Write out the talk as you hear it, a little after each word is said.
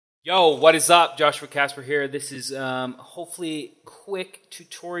Yo, what is up? Joshua Casper here. This is hopefully quick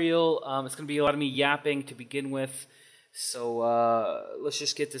tutorial. It's going to be a lot of me yapping to begin with. So let's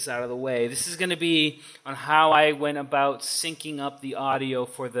just get this out of the way. This is going to be on how I went about syncing up the audio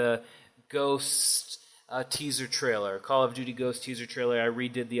for the Ghost teaser trailer, Call of Duty Ghost teaser trailer. I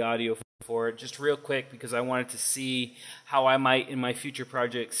redid the audio for it just real quick because I wanted to see how I might in my future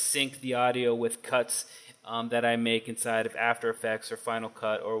projects sync the audio with cuts that I make inside of After Effects or Final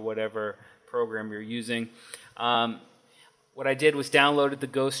Cut or whatever program you're using. What I did was downloaded the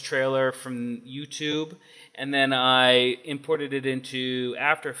Ghost trailer from YouTube, and then I imported it into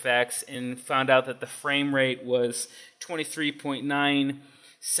After Effects and found out that the frame rate was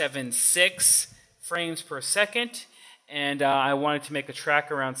 23.976 frames per second, and I wanted to make a track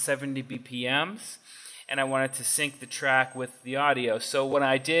around 70 BPMs. And I wanted to sync the track with the audio. So what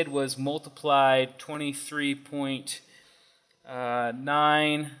I did was multiplied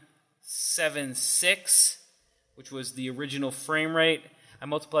 23.976, which was the original frame rate. I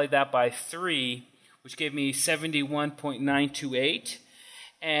multiplied that by 3, which gave me 71.928.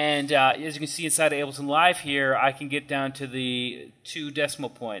 And as you can see inside of Ableton Live here, I can get down to the 2 decimal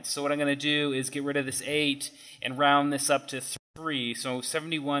points. So what I'm going to do is get rid of this 8 and round this up to 3, so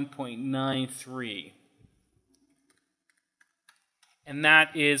 71.93. And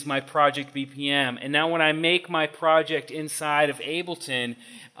that is my project BPM. And now when I make my project inside of Ableton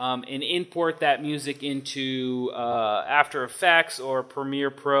and import that music into After Effects or Premiere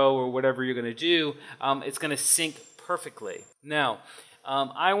Pro or whatever you're going to do, it's going to sync perfectly. Now,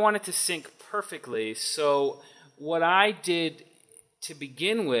 I want it to sync perfectly, so what I did to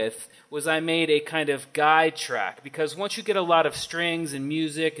begin with was I made a kind of guide track, because once you get a lot of strings and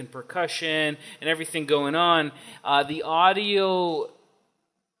music and percussion and everything going on, the audio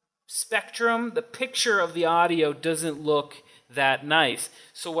spectrum, the picture of the audio doesn't look that nice.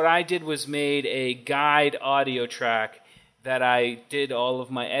 So what I did was made a guide audio track that I did all of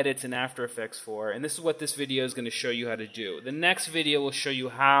my edits in After Effects for, and this is what this video is going to show you how to do. The next video will show you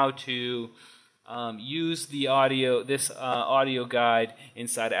how to use the audio, this audio guide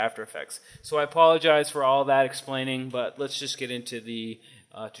inside After Effects. So I apologize for all that explaining, but let's just get into the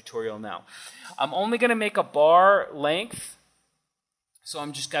tutorial now. I'm only going to make a bar length, so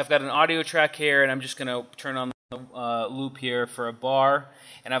I've got an audio track here, and I'm just going to turn on the loop here for a bar,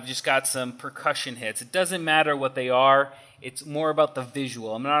 and I've just got some percussion hits. It doesn't matter what they are, it's more about the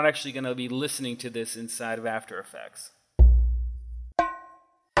visual. I'm not actually going to be listening to this inside of After Effects.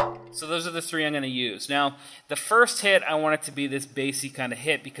 So those are the 3 I'm going to use. Now, the first hit, I want it to be this bassy kind of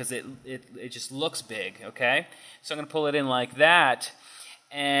hit because it just looks big, okay? So I'm going to pull it in like that,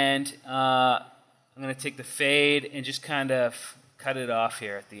 and I'm going to take the fade and just kind of cut it off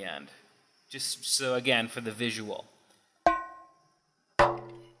here at the end. Just so, again, for the visual.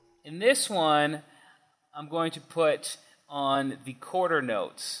 In this one, I'm going to put on the quarter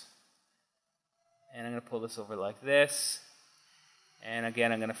notes. And I'm going to pull this over like this. And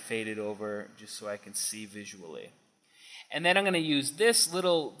again, I'm going to fade it over just so I can see visually. And then I'm going to use this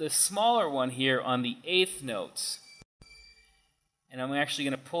smaller one here on the 8th notes. And I'm actually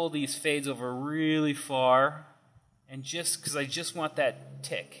going to pull these fades over really far. And just because I just want that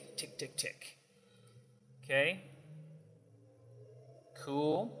tick, tick, tick, tick. Okay?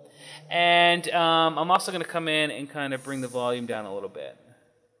 Cool. And I'm also going to come in and kind of bring the volume down a little bit.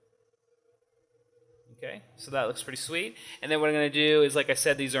 Okay, so that looks pretty sweet. And then what I'm going to do is, like I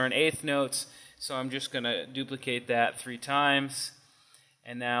said, these are in 8th notes, so I'm just going to duplicate that 3 times.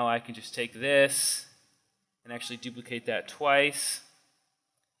 And now I can just take this and actually duplicate that twice.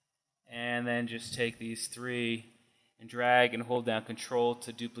 And then just take these 3 and drag and hold down Control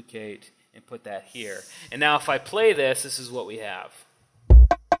to duplicate and put that here. And now if I play this, this is what we have.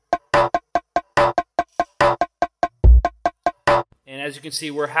 And as you can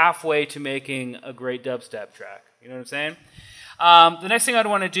see, we're halfway to making a great dubstep track. You know what I'm saying? The next thing I'd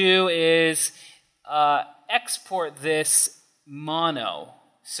want to do is export this mono.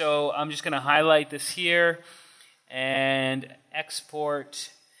 So I'm just going to highlight this here and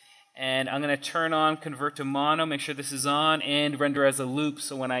export. And I'm going to turn on Convert to Mono, make sure this is on, and render as a loop.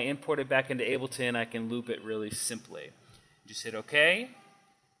 So when I import it back into Ableton, I can loop it really simply. Just hit OK.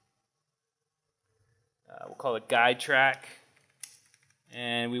 We'll call it Guide Track.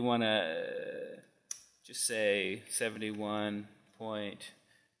 And we want to just say 71.93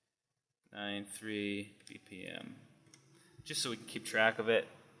 BPM, just so we can keep track of it.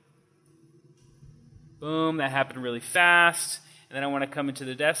 Boom, that happened really fast. And then I want to come into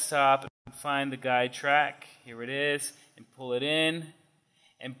the desktop and find the guide track. Here it is, and pull it in.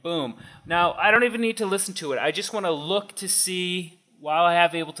 And boom. Now, I don't even need to listen to it. I just want to look to see while I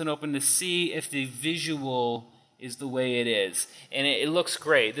have Ableton open, to see if the visual is the way it is. And it looks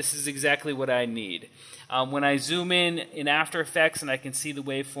great. This is exactly what I need. When I zoom in After Effects and I can see the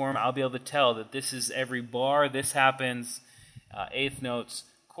waveform, I'll be able to tell that this is every bar, this happens, eighth notes,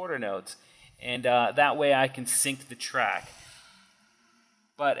 quarter notes, and that way I can sync the track.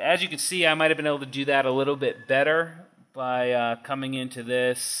 But as you can see, I might have been able to do that a little bit better by coming into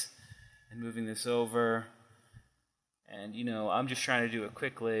this and moving this over. And, you know, I'm just trying to do it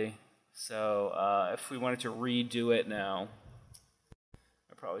quickly. So if we wanted to redo it now,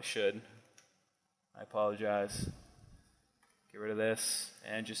 I probably should. I apologize. Get rid of this.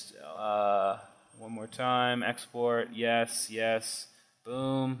 And just one more time. Export. Yes, yes.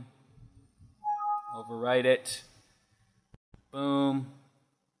 Boom. Overwrite it. Boom.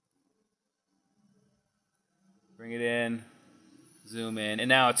 Bring it in. Zoom in. And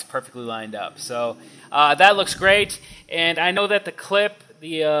now it's perfectly lined up. So that looks great. And I know that the clip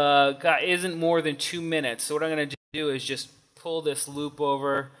isn't more than 2 minutes. So what I'm going to do is just pull this loop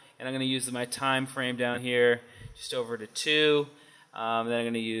over. And I'm going to use my time frame down here just over to 2. Then I'm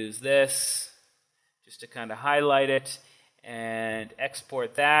going to use this just to kind of highlight it and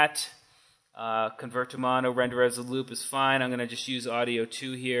export that. Convert to mono, render as a loop is fine. I'm going to just use audio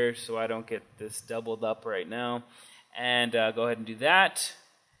 2 here so I don't get this doubled up right now. And go ahead and do that.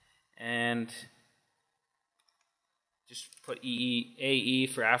 And just put AE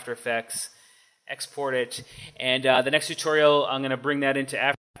for After Effects. Export it. And the next tutorial, I'm going to bring that into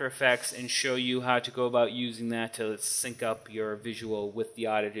After Effects and show you how to go about using that to sync up your visual with the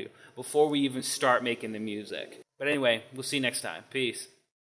audio before we even start making the music. But anyway, we'll see you next time. Peace.